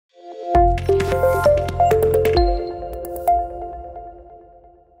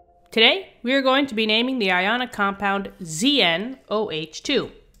Today, we are going to be naming the ionic compound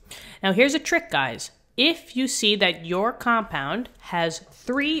ZnOH2. Now here's a trick, guys. If you see that your compound has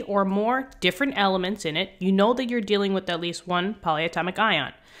 3 or more different elements in it, you know that you're dealing with at least one polyatomic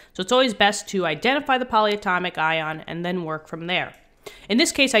ion. So it's always best to identify the polyatomic ion and then work from there. In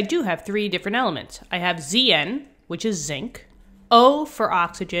this case, I do have 3 different elements. I have Zn, which is zinc, O for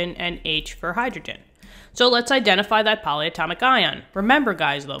oxygen, and H for hydrogen. So let's identify that polyatomic ion. Remember,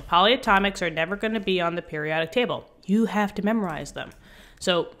 guys, though, polyatomics are never going to be on the periodic table. You have to memorize them.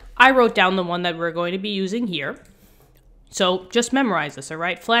 So I wrote down the one that we're going to be using here. So just memorize this, all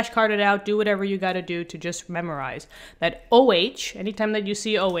right? Flashcard it out, do whatever you got to do to just memorize that OH. Anytime that you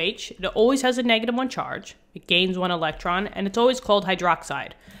see OH, it always has a -1 charge. It gains 1 electron, and it's always called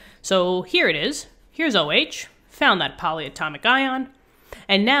hydroxide. So here it is. Here's OH. Found that polyatomic ion.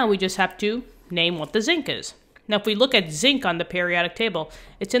 And now we just have to name what the zinc is. Now, if we look at zinc on the periodic table,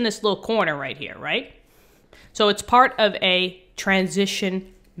 it's in this little corner right here, right? So it's part of a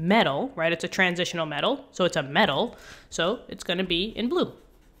transition metal, right? It's a transitional metal, so it's a metal, so it's going to be in blue.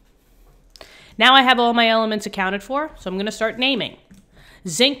 Now I have all my elements accounted for, so I'm going to start naming.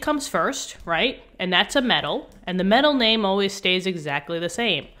 Zinc comes first, right? And that's a metal, and the metal name always stays exactly the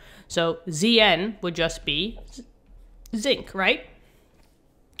same. So Zn would just be zinc, right?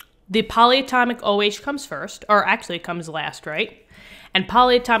 The polyatomic OH comes first, or actually it comes last, right? And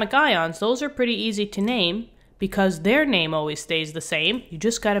polyatomic ions, those are pretty easy to name because their name always stays the same. You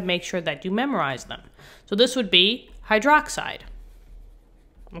just got to make sure that you memorize them. So this would be hydroxide.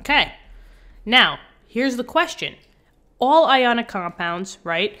 Okay, now here's the question. All ionic compounds,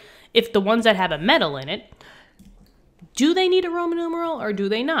 right, if the ones that have a metal in it, do they need a Roman numeral or do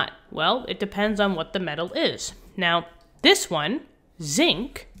they not? Well, it depends on what the metal is. Now, this one,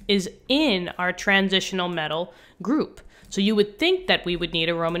 zinc, is in our transitional metal group. So you would think that we would need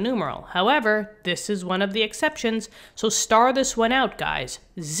a Roman numeral. However, this is one of the exceptions, so star this one out, guys.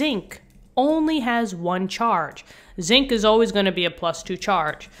 Zinc only has 1 charge. Zinc is always going to be a +2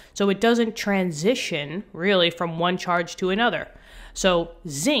 charge, so it doesn't transition really from one charge to another. So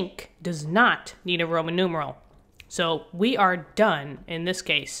zinc does not need a Roman numeral. So we are done in this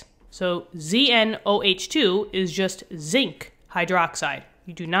case. So ZnOH2 is just zinc hydroxide.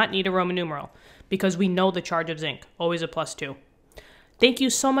 You do not need a Roman numeral because we know the charge of zinc, always a +2. Thank you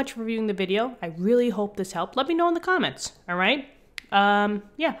so much for viewing the video. I really hope this helped. Let me know in the comments, all right?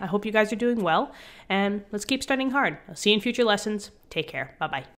 Yeah, I hope you guys are doing well, and let's keep studying hard. I'll see you in future lessons. Take care.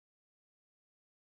 Bye-bye.